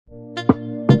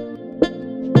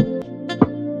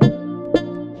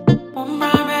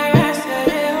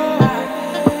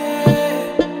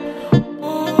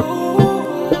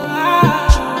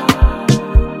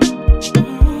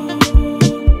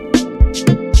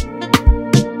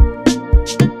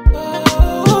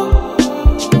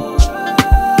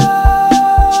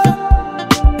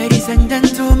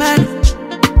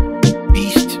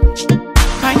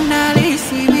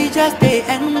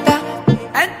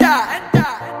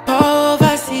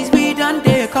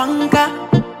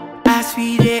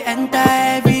we dey enter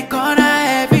every corner,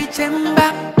 every chamber.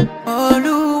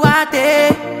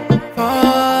 Oluwade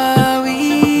for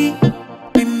we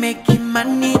making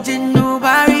money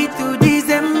January to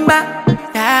December.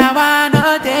 Now I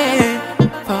know day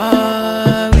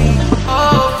for we.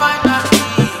 Oh,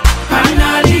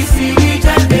 finally see we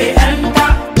just dey enter.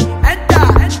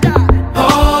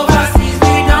 Overseas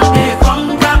we done dey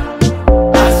conquer.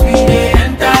 As we dey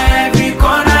enter every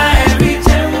corner, every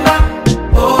chamber.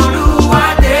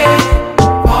 Oluwade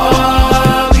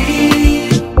for we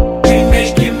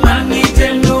making money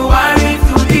January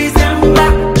to December.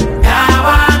 Now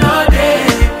I know day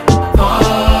for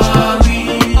we.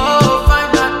 Oh,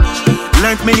 finally.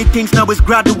 Learned many things, now it's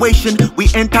graduation. We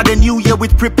enter the new year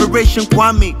with preparation.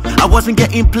 KUAMI, I wasn't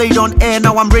getting played on air,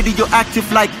 now I'm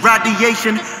radioactive like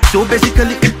radiation. So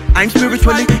basically, I'm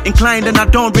spiritually inclined and I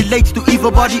don't relate to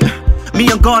evil body. Me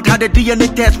and God had a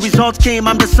DNA test, results came,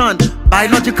 I'm the son.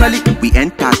 Biologically, we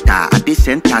enter ta, I be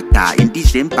sentata, in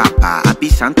December, I be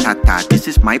santata. This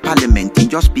is my parliament, in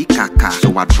your speaker car.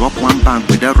 So I drop one bang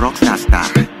with a rockstar star.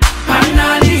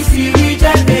 Finally see we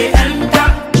just dey enter.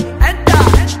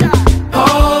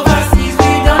 Overseas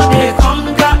we done dey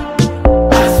conquer.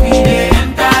 As we dey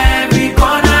enter every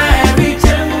corner, every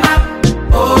chamber.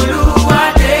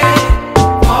 Oluwade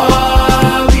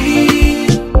for we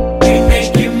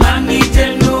making money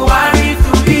January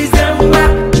to December.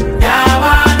 Now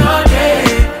I know day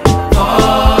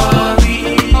for we.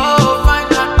 Oh,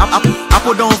 finally.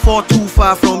 Apple don't fall too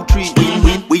far from tree.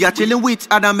 We are chilling with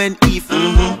Adam and Eve.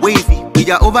 Wavy,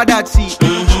 we are over that sea.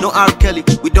 No R. Kelly,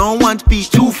 we don't want P.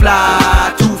 Too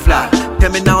fly, too fly.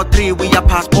 Terminal 3, we are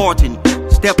passporting.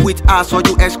 Step with us or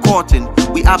you escorting.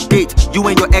 We update, you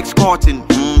and your escorting.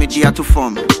 Media to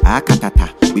form. Akatata,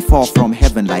 we fall from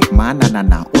heaven like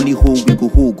manana. Only ho we go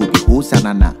be ho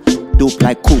sanana. Dope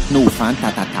like coke, no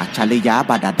fanta tata. Chale ya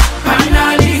badada.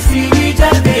 Finally see we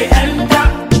just dey enter.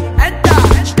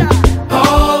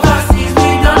 Overseas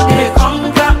we done dey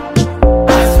conquer.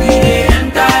 As we dey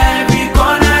enter every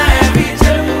corner, every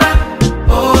chamber.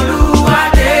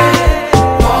 Oluwade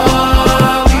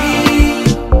for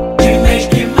we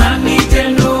making money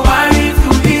January to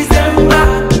December.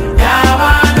 Now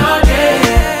I know day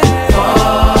for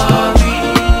we.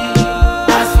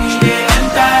 As we dey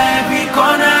enter every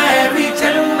corner, every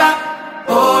chamber.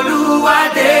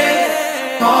 Oluwade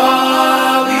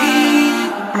for we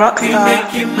Rockstar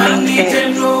making money Made It.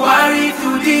 January